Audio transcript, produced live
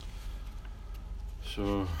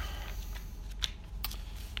So,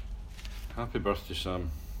 happy birthday, Sam.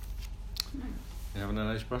 You having a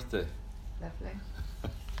nice birthday? Lovely.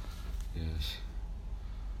 Yes.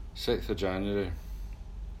 6th of January.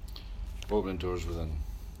 Opening doors within.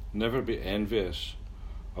 Never be envious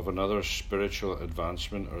of another's spiritual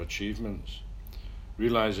advancement or achievements.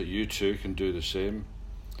 Realise that you too can do the same,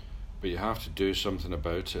 but you have to do something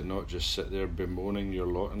about it, not just sit there bemoaning your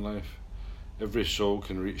lot in life. Every soul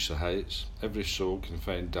can reach the heights. Every soul can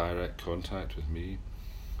find direct contact with me.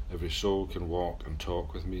 Every soul can walk and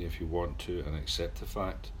talk with me if you want to and accept the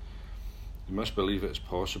fact. You must believe it's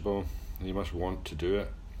possible, and you must want to do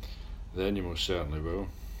it. Then you most certainly will.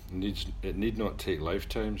 It need not take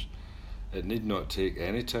lifetimes. It need not take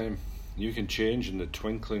any time. You can change in the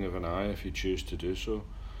twinkling of an eye if you choose to do so.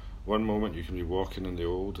 One moment you can be walking in the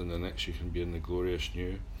old, and the next you can be in the glorious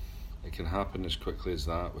new. It can happen as quickly as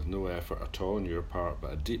that, with no effort at all on your part,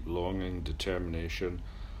 but a deep longing, determination,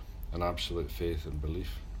 and absolute faith and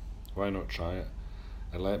belief. Why not try it?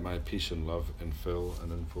 And let my peace and love infill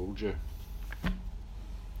and enfold you. Well,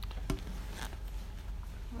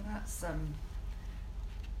 that's that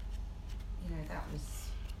was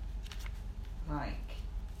like,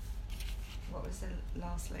 what was the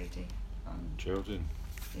last lady on? Geraldine.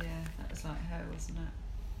 Yeah, that was like her, wasn't it?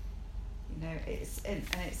 You know, and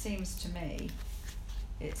it seems to me,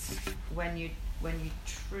 it's when you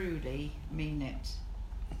truly mean it.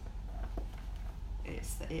 It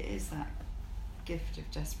is that gift of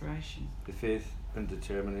desperation. The faith and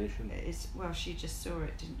determination. It is. Well, she just saw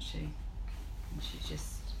it, didn't she? And she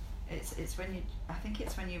just. It's when you. I think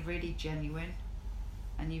it's when you're really genuine,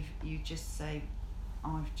 and you just say,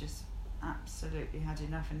 I've just absolutely had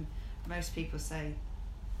enough. And most people say,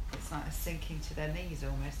 it's like a sinking to their knees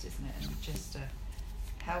almost, isn't it? And just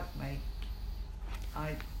help me.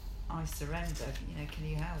 I surrender. You know, can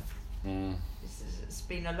you help? Mm. It's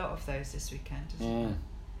been a lot of those this weekend, isn't it?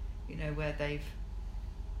 You know, where they've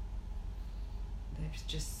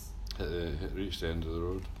just reached the end of the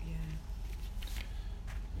road. Yeah.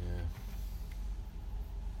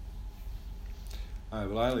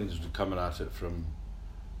 Well, Eileen's coming at it from,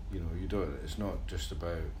 it's not just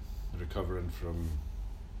about recovering from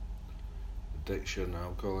addiction,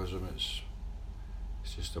 alcoholism. It's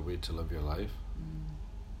just a way to live your life.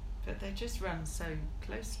 But they just run so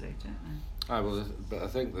closely, don't they? But I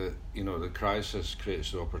think that, the crisis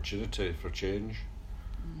creates the opportunity for change.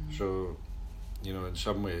 So, in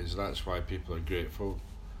some ways, that's why people are grateful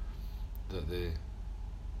that they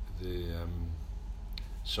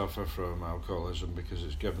suffer from alcoholism, because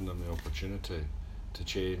it's given them the opportunity to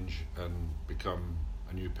change and become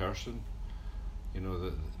a new person.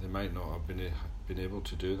 That they might not have been able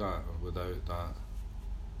to do that without that,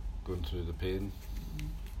 going through the pain.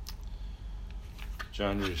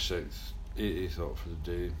 January 6th, 80th thought for the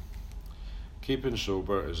day. Keeping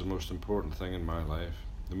sober is the most important thing in my life.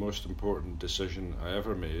 The most important decision I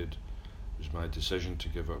ever made was my decision to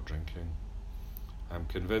give up drinking. I'm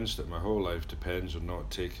convinced that my whole life depends on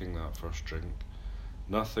not taking that first drink.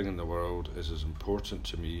 Nothing in the world is as important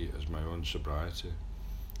to me as my own sobriety.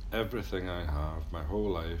 Everything I have, my whole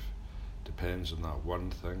life, depends on that one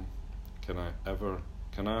thing. Can I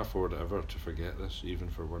afford ever to forget this, even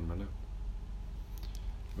for 1 minute?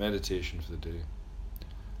 Meditation for the day.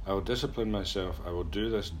 I will discipline myself. I will do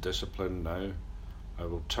this discipline now. I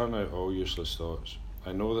will turn out all useless thoughts.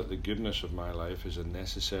 I know that the goodness of my life is a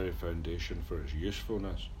necessary foundation for its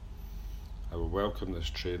usefulness. I will welcome this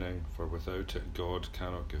training, for without it God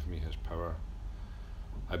cannot give me his power.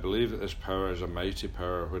 I believe that this power is a mighty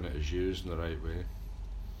power when it is used in the right way.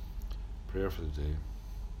 Prayer for the day.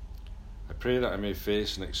 I pray that I may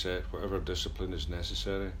face and accept whatever discipline is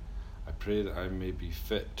necessary. I pray that I may be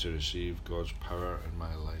fit to receive God's power in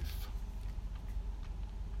my life.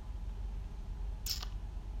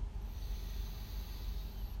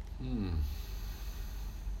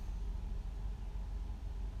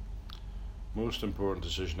 Most important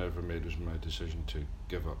decision I ever made was my decision to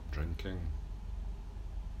give up drinking.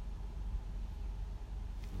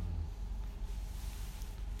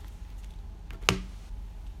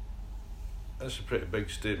 That's a pretty big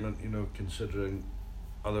statement, considering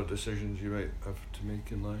other decisions you might have to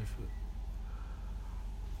make in life.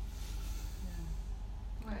 Yeah.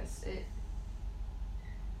 Well,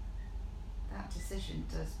 that decision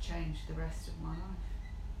does change the rest of my life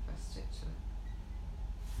if I stick to it.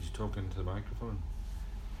 He's talking to the microphone.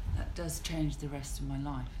 That does change the rest of my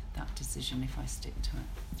life, that decision, if I stick to it.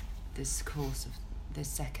 This course of the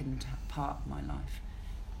second part of my life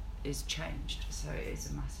is changed, so it is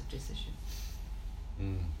a massive decision.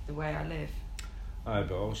 The way I live.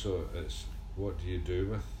 But also it's what do you do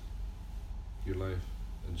with your life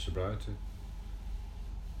in sobriety.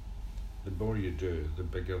 The more you do, the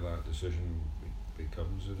bigger that decision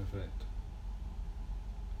becomes, in effect.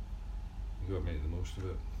 You got to make the most of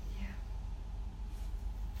it. Yeah.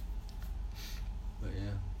 But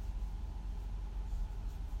yeah.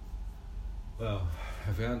 Well,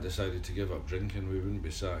 if we hadn't decided to give up drinking, we wouldn't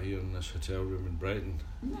be sat here in this hotel room in Brighton.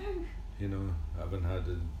 No. You know, having had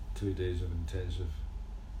 2 days of intensive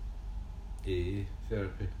AA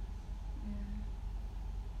therapy. Yeah.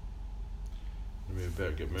 And we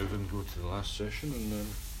better get moving, go to the last session, and then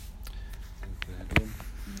head home.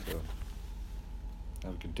 So,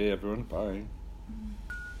 have a good day, everyone. Bye.